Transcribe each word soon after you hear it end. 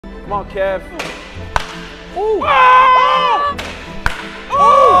Come on, Kev. Ooh. Oh!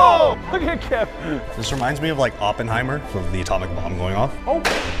 Oh! Look at Kev. This reminds me of like Oppenheimer from the atomic bomb going off. Oh!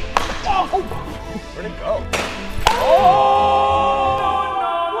 Oh! Where'd it go? Oh!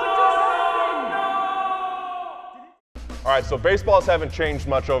 All right, so baseballs haven't changed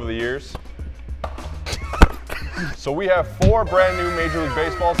much over the years. So we have 4 brand new Major League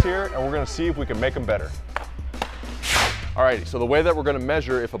Baseballs here, and we're gonna see if we can make them better. Alrighty, so the way that we're gonna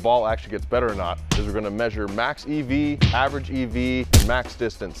measure if a ball actually gets better or not is we're gonna measure max EV, average EV, and max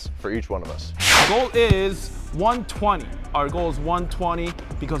distance for each one of us. Our goal is 120. Our goal is 120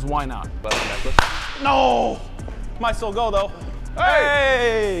 because why not? No! Might still go though.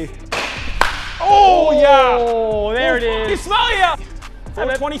 Hey! Oh, yeah! Oh, there it is. You smell ya!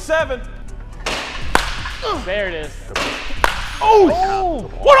 427. There it is. Oh!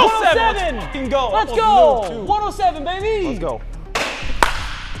 107! Let's go! Let's go! 107, baby! Let's go.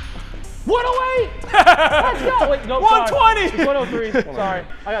 108! Let's go! Wait, no, 120! Sorry. It's 103. Sorry,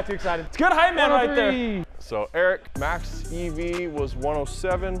 I got too excited. It's good height man right there. So Eric, max EV was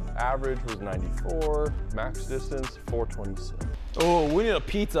 107, average was 94, max distance 427. Oh, we need a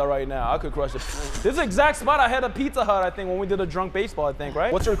pizza right now. I could crush it. This is the exact spot I had a Pizza Hut, I think, when we did a drunk baseball, I think,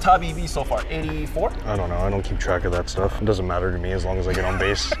 right? What's your top EV so far? 84? I don't know. I don't keep track of that stuff. It doesn't matter to me as long as I get on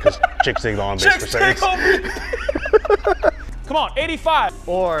base, because chicks take the on base for seconds. Come on, 85.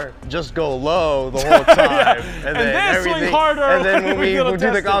 Or just go low the whole time. Yeah. and then swing harder. And then when we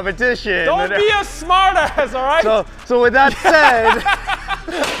do the competition. Don't be a smart ass, all right? So with that said.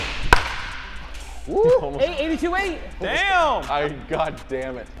 82-8. Damn. God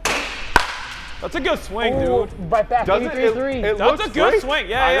damn it. That's a good swing, dude. Right back, 83-3. That's a good swing.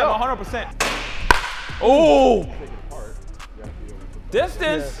 Yeah, 100%. Oh.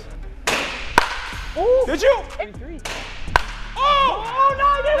 Distance. Ooh. Did you? 83. Oh! Oh, no,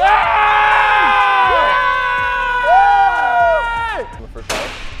 I didn't! On the first shot.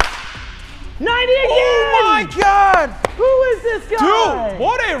 90 again! Oh my God! Who is this guy? Dude,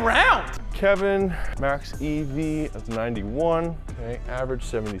 what a round! Kevin, max EV is 91, okay, average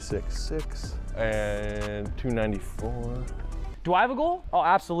 76.6, and 294. Do I have a goal? Oh,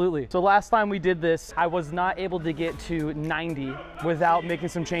 absolutely. So last time we did this, I was not able to get to 90 without making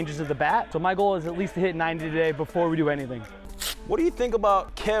some changes to the bat. So my goal is at least to hit 90 today before we do anything. What do you think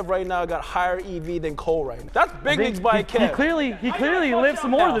about Kev right now? Got higher EV than Cole right now. That's big leagues by Kev. He clearly lives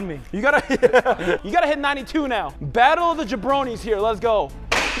more than me. You gotta hit 92 now. Battle of the jabronis here. Let's go.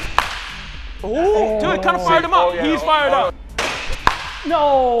 Ooh, dude, kind of fired him up. He's fired up.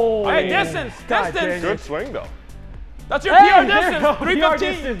 No. Hey, distance. Good swing though. That's your PR distance.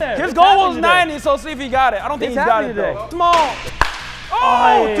 315. His goal was 90, so see if he got it. I don't think he's got it though. Small.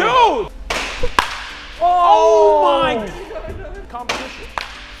 Oh, dude. Oh my. Competition.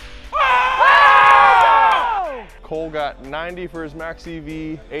 Oh! Cole got 90 for his max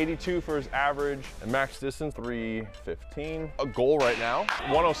EV, 82 for his average, and max distance 315. A goal right now,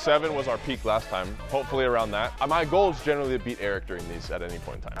 107 was our peak last time, hopefully around that. My goal is generally to beat Eric during these at any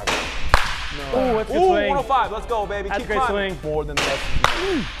point in time. Oh, that's a good swing. 105, let's go, baby. That's Keep a great climbing. swing. More than that.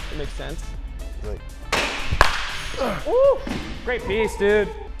 It makes sense. Ooh, great piece, dude.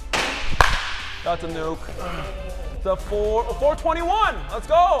 That's a nuke. The 421. Let's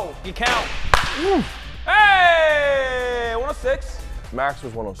go. You count. Ooh. Hey, 106. Max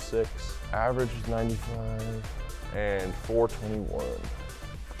was 106, average was 95, and 421.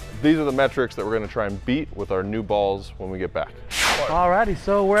 These are the metrics that we're going to try and beat with our new balls when we get back. Alrighty,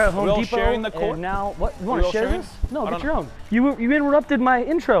 so we're at Home Depot. sharing the court? And now, what? You want to share sharing? this? No, get your own. You interrupted my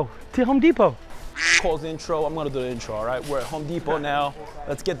intro to Home Depot. Cole's intro. I'm going to do the intro, all right? We're at Home Depot now.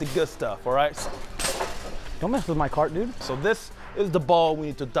 Let's get the good stuff, all right? Don't mess with my cart, dude. So this is the ball we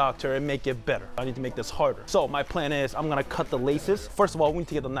need to doctor and make it better. I need to make this harder. So my plan is I'm gonna cut the laces. First of all, we need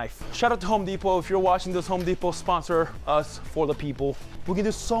to get the knife. Shout out to Home Depot. If you're watching this, Home Depot, sponsor us for the people. We can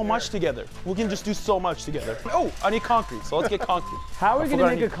do so much together. We can just do so much together. Oh, I need concrete, so let's get concrete. How are we gonna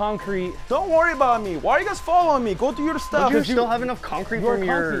make a concrete? Don't worry about me. Why are you guys following me? Go do your stuff. Do you still have enough concrete from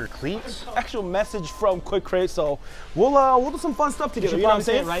your cleats? Actual message from Quick Crate, so we'll do some fun stuff together. You know what I'm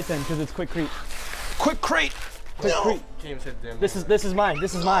saying? Right then, because it's Quick Crate. Quick Crate. Quick Crate. This is mine.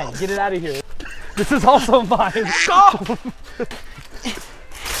 This is mine. Get it out of here. This is also mine. Stop!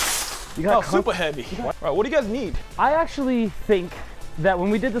 You got super heavy. All right, what do you guys need? I actually think that when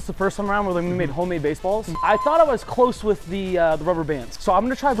we did this the first time around, where we made homemade baseballs, I thought I was close with the rubber bands. So I'm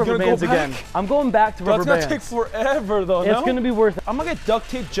gonna try rubber bands again. I'm going back to rubber bands. That's gonna take forever though, It's gonna be worth it. I'm gonna get duct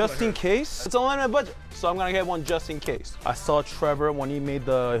tape just in case. It's a limited budget, so I'm gonna get one just in case. I saw Trevor when he made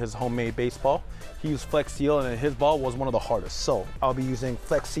his homemade baseball. He used Flex Seal, and his ball was one of the hardest. So I'll be using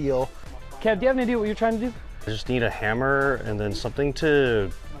Flex Seal. Kev, do you have any idea what you're trying to do? I just need a hammer and then something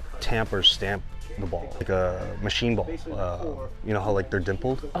to tamp or stamp the ball, like a machine ball. You know how like they're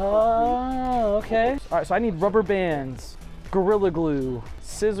dimpled? Oh, okay. All right, so I need rubber bands, Gorilla Glue,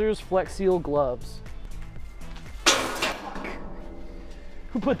 scissors, Flex Seal, gloves.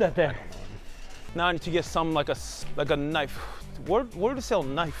 Who put that there? Now I need to get some like a knife. Where to sell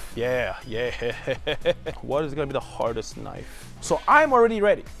knife? Yeah. What is gonna be the hardest knife? So I'm already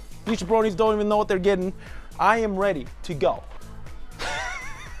ready. These jabronis don't even know what they're getting. I am ready to go.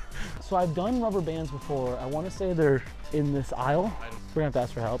 So I've done rubber bands before. I want to say they're in this aisle. We're gonna have to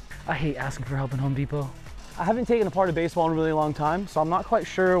ask for help. I hate asking for help in Home Depot. I haven't taken apart a baseball in a really long time, so I'm not quite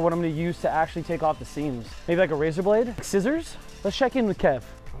sure what I'm gonna use to actually take off the seams. Maybe like a razor blade? Scissors? Let's check in with Kev.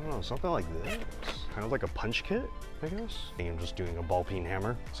 I don't know, something like this. Kind of like a punch kit, I guess. I'm just doing a ball peen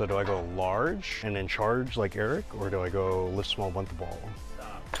hammer. So do I go large and then charge like Eric, or do I go lift small, bunt the ball?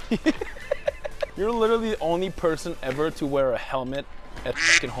 You're literally the only person ever to wear a helmet at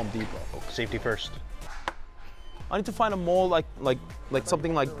fucking Home Depot. Safety first. I need to find a mold like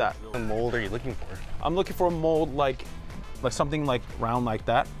something like that. What mold are you looking for? I'm looking for a mold like something like round like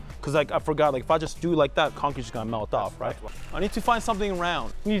that. Cause like I forgot, like if I just do like that, concrete's just gonna melt off, right? I need to find something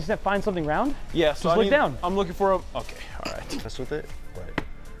round. You need to find something round? Yeah, so just look down. I'm looking for a, okay, all right. Mess with it? Right.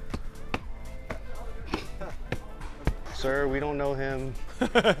 Sir, we don't know him.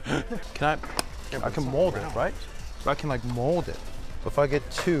 I can mold it, right? I can like mold it. If I get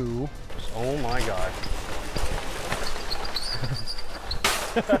two. Oh my God.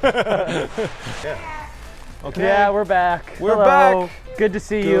 Yeah. Okay. Yeah, we're back. We're Hello. back. Good to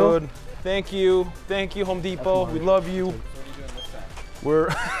see you. Thank you, Home Depot. We love you. We're.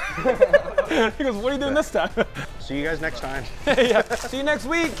 He goes, what are you doing this time? See you guys next time. Yeah. See you next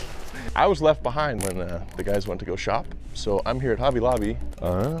week. I was left behind when the guys went to go shop, so I'm here at Hobby Lobby.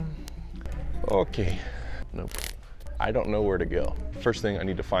 Okay. Nope. I don't know where to go. First thing, I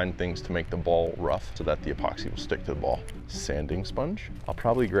need to find things to make the ball rough so that the epoxy will stick to the ball. Sanding sponge. I'll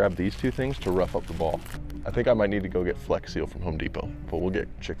probably grab these two things to rough up the ball. I think I might need to go get Flex Seal from Home Depot, but we'll get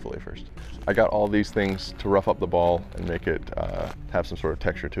Chick-fil-A first. I got all these things to rough up the ball and make it have some sort of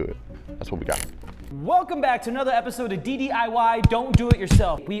texture to it. That's what we got. Welcome back to another episode of DDIY, Don't Do It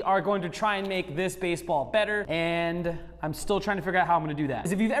Yourself. We are going to try and make this baseball better, and I'm still trying to figure out how I'm gonna do that.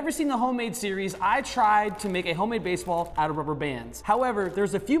 If you've ever seen the homemade series, I tried to make a homemade baseball out of rubber bands. However,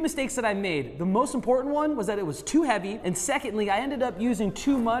 there's a few mistakes that I made. The most important one was that it was too heavy, and secondly, I ended up using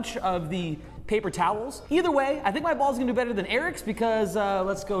too much of the paper towels. Either way, I think my ball's gonna do better than Eric's because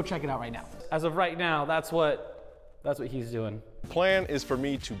let's go check it out right now. As of right now, that's what he's doing. The plan is for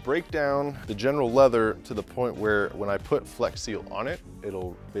me to break down the general leather to the point where when I put Flex Seal on it,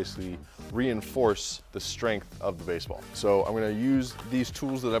 it'll basically reinforce the strength of the baseball. So I'm gonna use these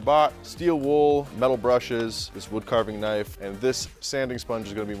tools that I bought, steel wool, metal brushes, this wood carving knife, and this sanding sponge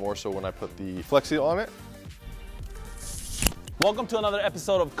is gonna be more so when I put the Flex Seal on it. Welcome to another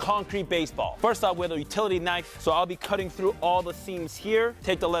episode of Concrete Baseball. First up with a utility knife, so I'll be cutting through all the seams here,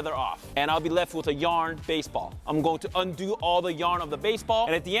 take the leather off, and I'll be left with a yarn baseball. I'm going to undo all the yarn of the baseball,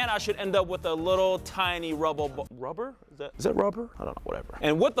 and at the end I should end up with a little tiny rubber? Is that rubber? I don't know, whatever.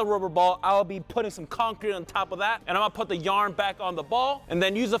 And with the rubber ball, I'll be putting some concrete on top of that, and I'm gonna put the yarn back on the ball, and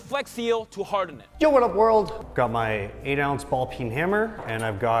then use a Flex Seal to harden it. Yo, what up world? Got my 8-ounce ball peen hammer, and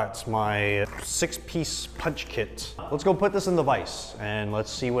I've got my 6-piece punch kit. Let's go put this in the vise, and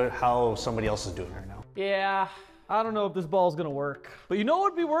let's see how somebody else is doing right now. Yeah, I don't know if this ball's gonna work. But you know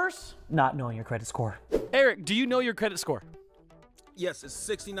what would be worse? Not knowing your credit score. Eric, do you know your credit score? Yes, it's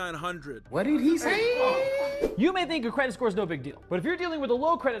 6,900. What did he say? You may think your credit score is no big deal, but if you're dealing with a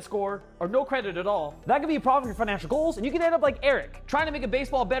low credit score or no credit at all, that could be a problem for your financial goals, and you can end up like Eric, trying to make a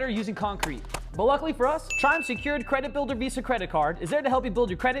baseball better using concrete. But luckily for us, Chime Secured Credit Builder Visa Credit Card is there to help you build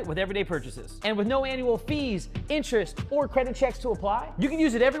your credit with everyday purchases. And with no annual fees, interest, or credit checks to apply, you can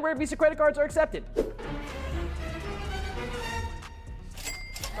use it everywhere Visa credit cards are accepted.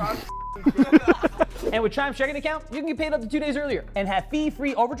 And with Chime's checking account, you can get paid up to 2 days earlier and have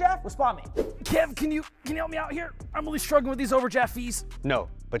fee-free overdraft with SpotMe. Kev, can you help me out here? I'm really struggling with these overdraft fees. No,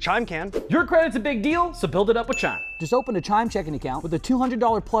 but Chime can. Your credit's a big deal, so build it up with Chime. Just open a Chime checking account with a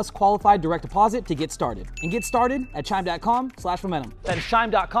 $200 plus qualified direct deposit to get started. And get started at chime.com/momentum. That is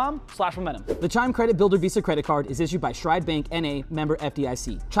chime.com/momentum. The Chime Credit Builder Visa Credit Card is issued by Stride Bank N.A., member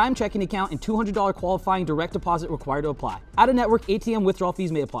FDIC. Chime checking account and $200 qualifying direct deposit required to apply. Out-of-network ATM withdrawal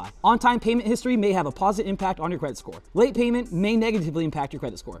fees may apply. On-time payment history may have a positive impact on your credit score. Late payment may negatively impact your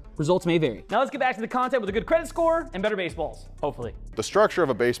credit score. Results may vary. Now let's get back to the content with a good credit score and better baseballs, hopefully. The structure of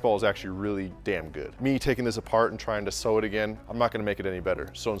a baseball is actually really damn good. Me taking this apart and trying to sew it again, I'm not gonna make it any better.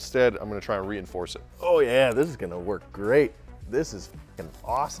 So instead, I'm gonna try and reinforce it. Oh yeah, this is gonna work great. This is fucking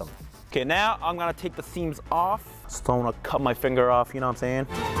awesome. Okay, now I'm gonna take the seams off. Still wanna cut my finger off, you know what I'm saying?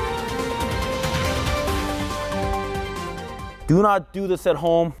 Do not do this at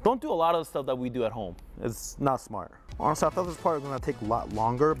home. Don't do a lot of the stuff that we do at home. It's not smart. Honestly, I thought this part was gonna take a lot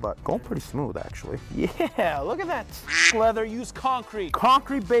longer, but going pretty smooth actually. Yeah, look at that. Leather, use concrete.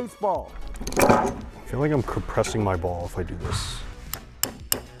 Concrete baseball. I feel like I'm compressing my ball if I do this.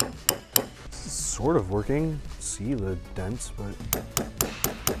 It's sort of working. See the dents, but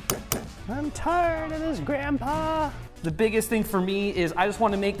I'm tired of this, Grandpa. The biggest thing for me is I just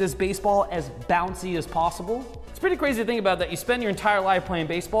want to make this baseball as bouncy as possible. It's pretty crazy to think about that you spend your entire life playing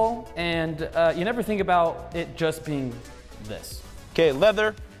baseball and you never think about it just being this. Okay,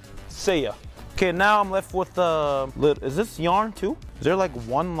 leather, see ya. Okay, now I'm left with is this yarn too? Is there like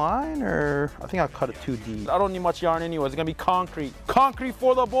one line or? I think I cut it too deep. I don't need much yarn anyway, it's gonna be concrete. Concrete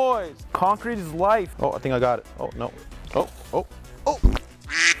for the boys. Concrete is life. Oh, I think I got it. Oh, no. Oh.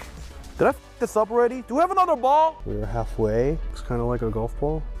 Did I f this up already? Do we have another ball? we're halfway. It's kind of like a golf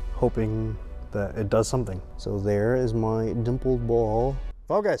ball, hoping that it does something. So there is my dimpled ball.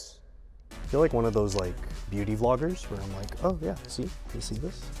 Oh guys, I feel like one of those like beauty vloggers where I'm like, oh yeah, see, you see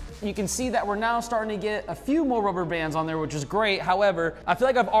this? You can see that we're now starting to get a few more rubber bands on there, which is great. However, I feel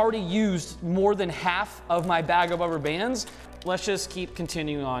like I've already used more than half of my bag of rubber bands. Let's just keep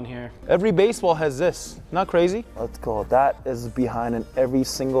continuing on here. Every baseball has this. Not crazy? Let's go. That is behind in every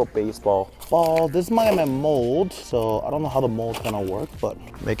single baseball. Ball, this is my mold, so I don't know how the mold's gonna work, but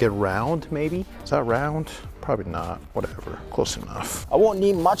make it round maybe? Is that round? Probably not, whatever, close enough. I won't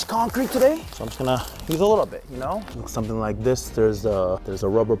need much concrete today, so I'm just gonna use a little bit, you know? Something like this, there's a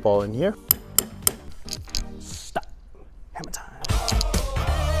rubber ball in here. Stop, hammer time.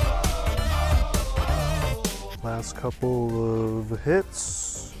 Last couple of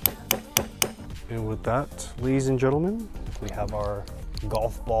hits. And with that, ladies and gentlemen, we have our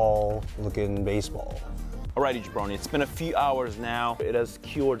golf ball looking baseball. Alrighty, Jabroni, it's been a few hours now. It has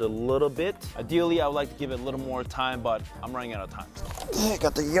cured a little bit. Ideally, I would like to give it a little more time, but I'm running out of time. I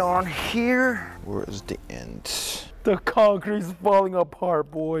got the yarn here. Where is the end? The concrete's falling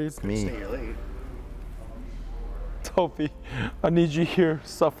apart, boys. Me. Stay late. Tofi, I need you here.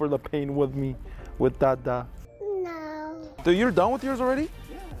 Suffer the pain with me, with Dada. No. Dude, you're done with yours already?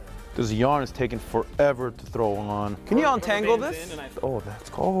 This yarn is taking forever to throw on. Can you untangle this? Oh,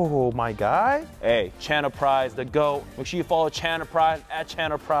 oh my guy. Hey, Chanterprise, the GOAT. Make sure you follow Chanterprise at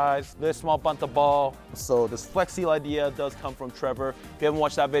Chanterprise. This small bunt of ball. So this Flex Seal idea does come from Trevor. If you haven't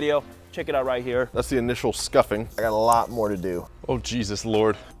watched that video, check it out right here. That's the initial scuffing. I got a lot more to do. Oh, Jesus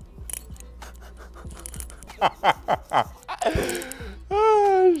Lord.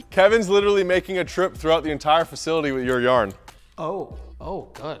 Kevin's literally making a trip throughout the entire facility with your yarn. Oh,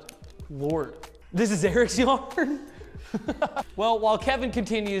 good Lord. This is Eric's yarn? Well, while Kevin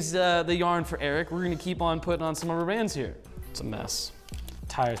continues the yarn for Eric, we're gonna keep on putting on some rubber bands here. It's a mess. The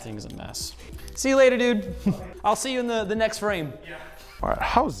entire thing's a mess. See you later, dude. I'll see you in the next frame. Yeah. All right,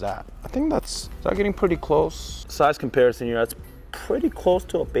 how's that? I think is that getting pretty close? Size comparison here, that's pretty close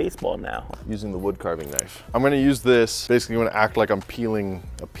to a baseball now. Using the wood carving knife. I'm gonna use this, basically I'm gonna act like I'm peeling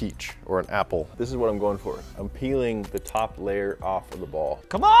a peach or an apple. This is what I'm going for. I'm peeling the top layer off of the ball.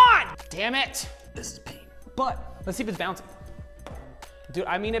 Come on! Damn it! This is pain. But let's see if it's bouncing. Dude,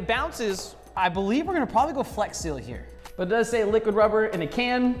 I mean, it bounces. I believe we're gonna probably go Flex Seal here. But it does say liquid rubber in a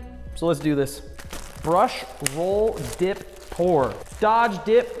can, so let's do this. Brush, roll, dip, pour. Dodge,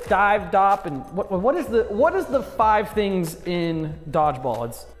 dip, dive, dop, and what is the 5 things in dodgeball?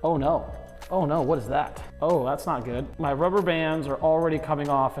 It's, oh no, what is that? Oh, that's not good. My rubber bands are already coming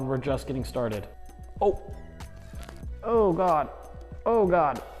off and we're just getting started. Oh God,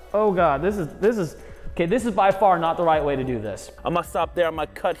 this is by far not the right way to do this. I'm gonna stop there, I'm gonna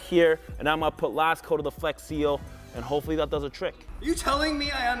cut here, and I'm gonna put last coat of the Flex Seal, and hopefully that does a trick. Are you telling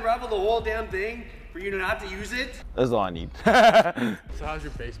me I unraveled the whole damn thing for you to not to use it? That's all I need. So how's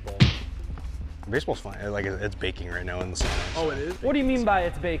your baseball? Baseball's fine. Like it's baking right now in the sun. Oh, it is? What do you mean by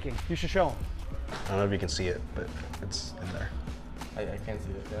it's baking? You should show them. I don't know if you can see it, but it's in there. I can't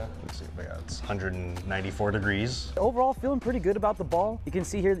see it, yeah. Let's see, yeah, it's 194 degrees. Overall, feeling pretty good about the ball. You can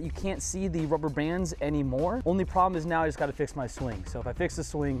see here that you can't see the rubber bands anymore. Only problem is now I just got to fix my swing. So if I fix the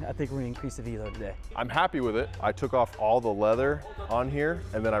swing, I think we're gonna increase the velo today. I'm happy with it. I took off all the leather on here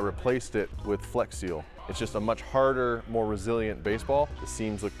and then I replaced it with Flex Seal. It's just a much harder, more resilient baseball. The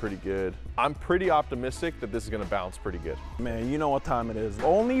seams look pretty good. I'm pretty optimistic that this is gonna bounce pretty good. Man, you know what time it is.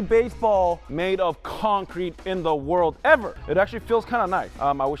 Only baseball made of concrete in the world ever. It actually feels kind of nice.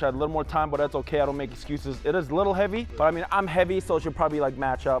 I wish I had a little more time, but that's okay. I don't make excuses. It is a little heavy, but I mean, I'm heavy, so it should probably like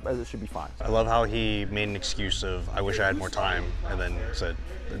match up as it should be fine. I love how he made an excuse of, I wish I had more time, and then said,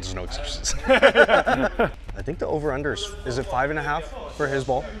 there's no excuses. I think the over-under is it 5.5 for his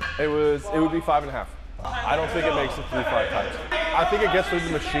ball? It would be 5.5. I don't think it makes it through 5 times. I think it gets through the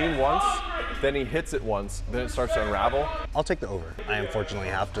machine once, then he hits it once, then it starts to unravel. I'll take the over. I unfortunately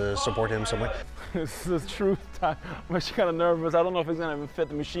have to support him somewhere. This is the truth time. I'm actually kind of nervous. I don't know if it's gonna even fit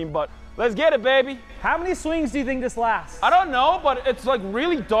the machine, but let's get it, baby. How many swings do you think this lasts? I don't know, but it's like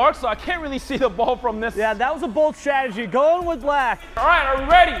really dark, so I can't really see the ball from this. Yeah, that was a bold strategy. Going with black. All right, are we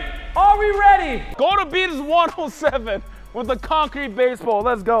ready? Are we ready? Go to Beats 107 with the concrete baseball.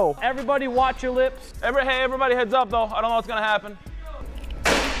 Let's go. Everybody watch your lips. Hey, everybody heads up, though. I don't know what's gonna happen.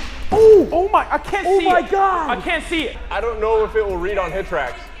 Ooh! Oh my, I can't see it. Oh my God. I can't see it. I don't know if it will read on hit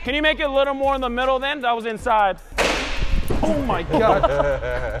tracks. Can you make it a little more in the middle then? That was inside. Oh my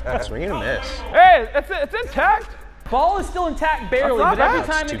God. Swing and a miss. Hey, it's intact. Ball is still intact barely, That's but not every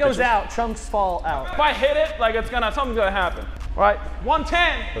bad. time it goes out, chunks fall out. If I hit it, like something's gonna happen. All right,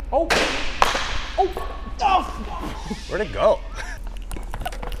 110. Oh. Oh. Oh. Where'd it go?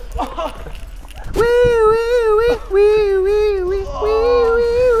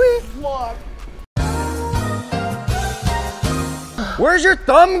 Where's your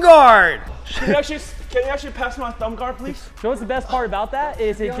thumb guard? Can you actually pass my thumb guard, please? You know what's the best part about that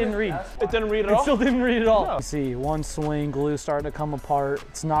is it didn't read. It didn't read at It all? still didn't read at all. No. You see, one swing, glue starting to come apart.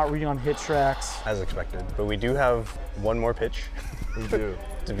 It's not reading on hit tracks. As expected. But we do have one more pitch. We do.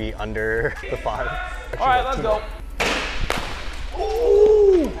 To be under the 5. All right, let's go.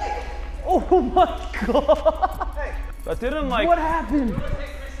 Ooh. Oh my God. That didn't like. What happened?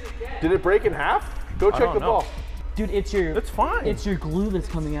 Did it break in half? Go check don't the know. ball. Dude, it's your. It's fine. It's your glue that's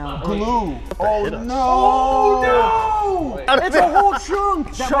coming out. glue. Oh no! Oh no! It's a whole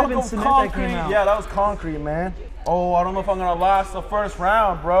chunk. That might have Chunk been of cement concrete. that came out. Yeah, that was concrete, man. Oh, I don't know if I'm gonna last the first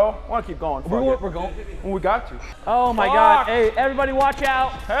round, bro. I wanna keep going. We're going. We got to. Oh my Fuck. God. Hey, everybody watch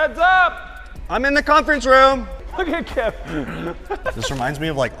out. Heads up! I'm in the conference room. Look at Kev. This reminds me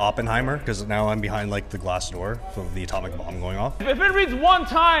of like Oppenheimer, because now I'm behind like the glass door of the atomic bomb going off. If it reads one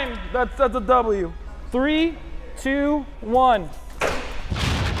time, that's a W. 3, 2, 1.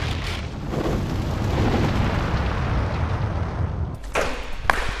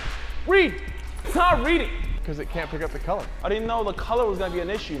 Read. It's not reading. Because it can't pick up the color. I didn't know the color was gonna be an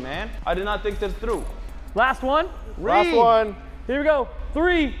issue, man. I did not think this through. Last one. Read. Last one. Here we go.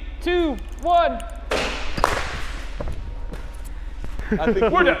 3, 2, 1. I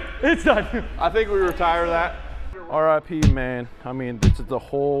think We're done. It's done. I think we retire that. RIP, man. I mean, this is the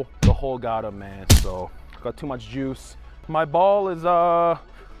whole got him, man. So got too much juice. My ball is no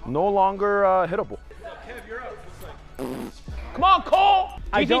longer hittable. Kev, you're up. Come on, Cole.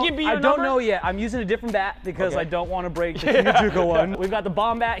 I think you'd be your don't number? know yet. I'm using a different bat because Okay. I don't want to break the Fujiko one. We've got the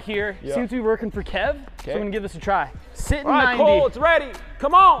bomb bat here. Yeah. Seems to be working for Kev, so I'm gonna give this a try. Sitting All right, 90. Cole, it's ready.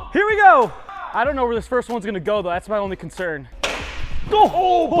 Come on. Here we go. I don't know where this first one's gonna go though. That's my only concern.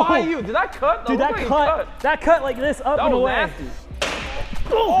 Oh, by you. Did that cut? Dude, that looked cut, like it that cut like this up That and was away. nasty.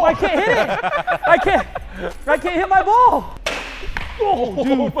 Oh, I can't hit it. I can't hit my ball. Oh,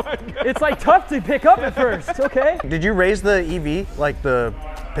 dude. Oh my God. It's like tough to pick up at first. Okay. Did you raise the EV, like the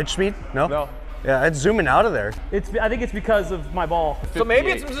pitch speed? No? No. Yeah, it's zooming out of there. I think it's because of my ball. So maybe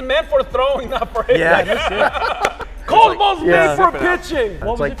it's just meant for throwing, not for hitting. Yeah, that's it. Cole's ball's yeah. made for pitching.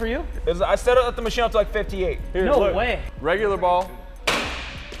 What was like- it for you? I set it at the machine up to like 58. Here, No look. way. Regular ball.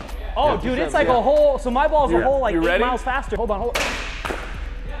 Oh, dude, it's like a whole. So my ball's a whole like You 8 ready? miles faster. Hold on.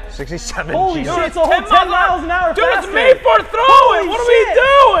 67 Holy Gs. shit, it's a whole 10 miles an hour Dude, faster. it's made for throwing. Holy What shit.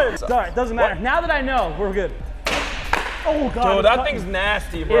 are we doing? Sorry, it doesn't matter. Now that I know, we're good. Oh, God. Dude, it's that cutting. thing's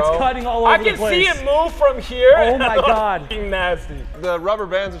nasty, bro. It's cutting all over I the can see place. it move from here. Oh my God. Fucking nasty. The rubber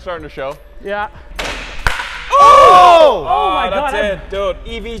bands are starting to show. Yeah. Oh! my God, That's it, dude.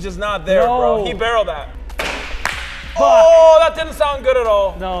 EV's just not there, bro. No. He barreled that. Oh, that didn't sound good at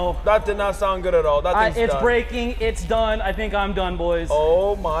all. No. That did not sound good at all. That thing's It's done. breaking. It's done. I think I'm done, boys.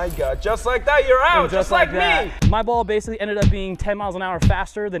 Oh my God. Just like that, you're out. Just like me. that. My ball basically ended up being 10 miles an hour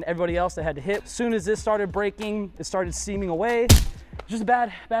faster than everybody else that had to hit. As soon as this started breaking, it started seaming away. Just a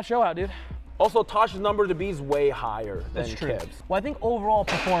bad show out, dude. Also, Tosh's number to be is way higher than That's true. Kev's. Well, I think overall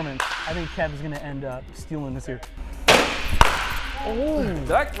performance, I think Kev's gonna end up stealing this here. Oh, Did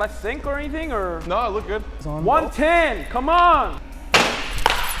that sink or anything, or? No, it looked good. 110, come on!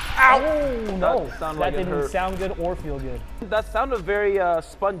 Ow! Oh, no. That sounded That like it didn't hurt. sound good or feel good. That sounded very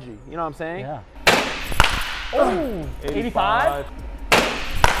spongy, you know what I'm saying? Yeah. Oh, 85?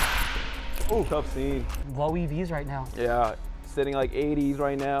 Ooh, tough scene. Low EVs right now. Yeah, sitting like 80s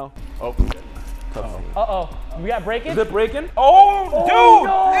right now. Oh, Tough scene. Uh-oh. We got breakage? Is it breaking? Oh, dude!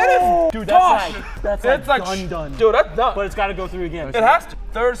 no! It is! Dude, Tosh! that's It's like like done. Dude, that's done. But it's got to go through again. It has to.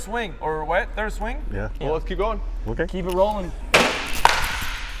 Third swing, or what? Third swing? Yeah. well, let's keep going. Okay. Keep it rolling.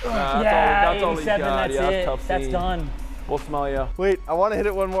 That's all he's 87, got. that's Yeah, it. tough That's scene. done. We'll smell ya. Wait, I want to hit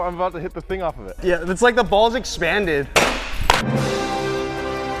it one more. I'm about to hit the thing off of it. Yeah, it's like the ball's expanded.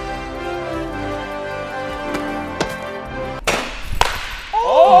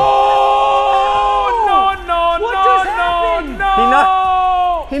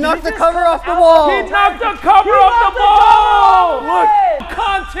 He knocked the cover off the wall. He knocked the cover off the ball! Look,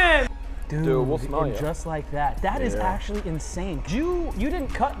 content! Dude, we'll smell and ya. just like that. That is actually insane. You didn't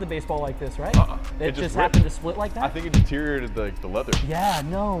cut the baseball like this, right? It just ripped. happened to split like that? I think it deteriorated the leather. Yeah,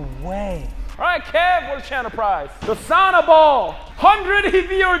 no way. All right, Kev, what's the channel prize? The sauna ball. 100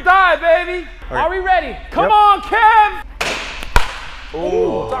 EV or die, baby. Are we ready? Come on, Kev!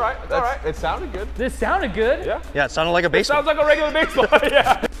 Ooh, it's all right, it's all right. It sounded good. This sounded good. Yeah. Yeah, it sounded like a baseball. Sounds like a regular baseball,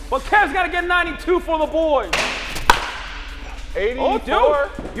 yeah. But Kev's got to get 92 for the boys. 84. Oh,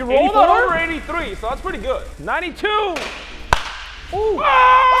 dude, you rolled 84? on over 83, so that's pretty good. 92. Ooh. Oh!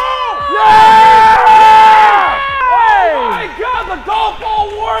 Yeah! Oh my God, the golf ball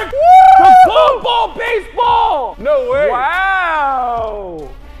worked! The golf ball baseball! No way. Wow!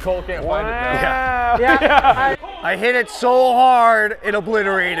 Cole can't find it now. Wow. Yeah. I hit it so hard, it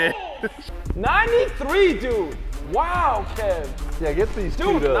obliterated. 93, dude. Wow, Kev. Yeah, get these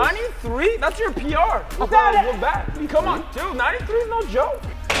Dude, kudos. 93? That's your PR. Look back. Come on, dude, 93 is no joke.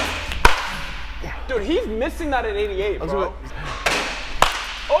 Dude, he's missing that at 88, bro.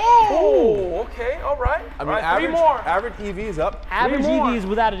 Oh, okay, all right. I mean, all right, average, three more. average EV is up. Average more. EV is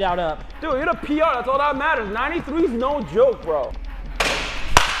without a doubt up. Dude, you're the PR, that's all that matters. 93 is no joke, bro.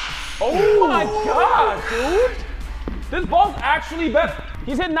 Oh my God, dude. This ball's actually better.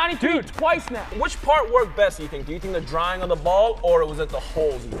 He's hit 92 twice now. Which part worked best, do you think? Do you think the drying of the ball, or was it the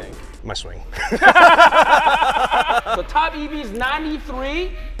holes, you think? My swing. The top EV is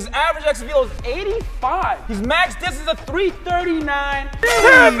 93. His average exit velo is 85. His max distance is a 339.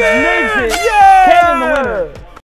 Kevin! Makes it. Yeah!